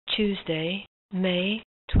Tuesday, May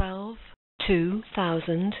 12,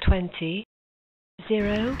 2020,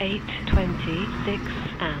 08:26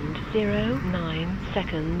 and 09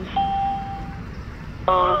 seconds.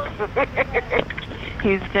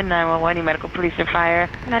 Houston 911, need medical, police, or fire.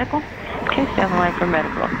 Medical? Okay, stay on the line for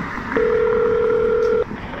medical.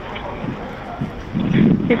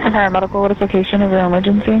 Houston Fire Medical, what is location of your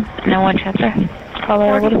emergency? No one chapter.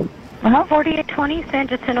 Caller, what is... 4820 San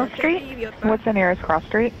Jacinto Street. What's the nearest cross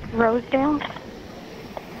street? Rosedale.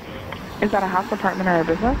 Is that a house, apartment, or a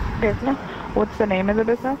business? Business. What's the name of the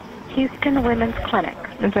business? Houston Women's Clinic.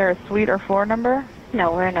 Is there a suite or floor number?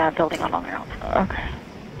 No, we're in a building on Long Island. Okay.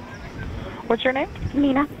 What's your name?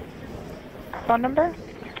 Nina. Phone number?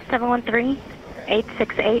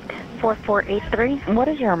 713-868-4483. What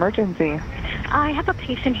is your emergency? I have a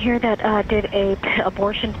patient here that did a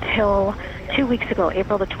abortion pill 2 weeks ago,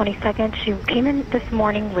 April the 22nd. She came in this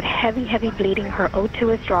morning with heavy, heavy bleeding. Her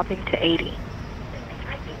O2 is dropping to 80.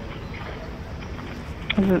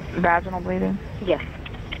 Is it vaginal bleeding? Yes.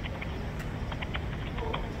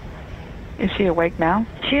 Is she awake now?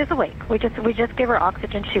 She is awake. We just gave her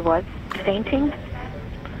oxygen. She was fainting.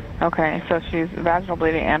 Okay, so she's vaginal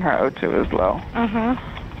bleeding and her O2 is low. Mm-hmm.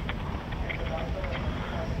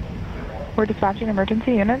 We're dispatching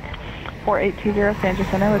emergency units. 4820 San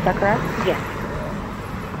Jacinto, is that correct? Yes.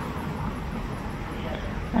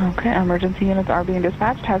 Okay, emergency units are being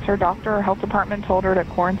dispatched. Has her doctor or health department told her to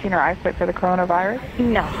quarantine or isolate for the coronavirus?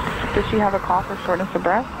 No. Does she have a cough or shortness of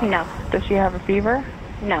breath? No. Does she have a fever?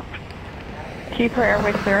 No. Keep her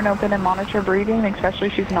airway clear and open and monitor breathing, especially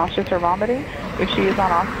if she's nauseous or vomiting. If she is on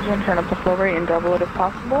oxygen, turn up the flow rate and double it if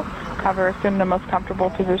possible. Have her assume the most comfortable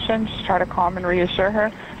position. Just try to calm and reassure her.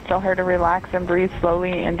 Tell her to relax and breathe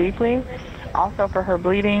slowly and deeply. Also, for her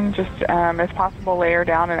bleeding, just if possible, lay her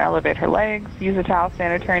down and elevate her legs. Use a towel,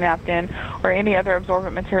 sanitary napkin, or any other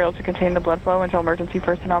absorbent material to contain the blood flow until emergency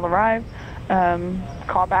personnel arrive.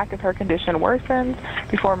 Call back if her condition worsens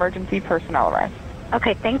before emergency personnel arrive.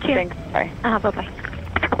 Okay, thank you. Thanks. Bye. Bye-bye.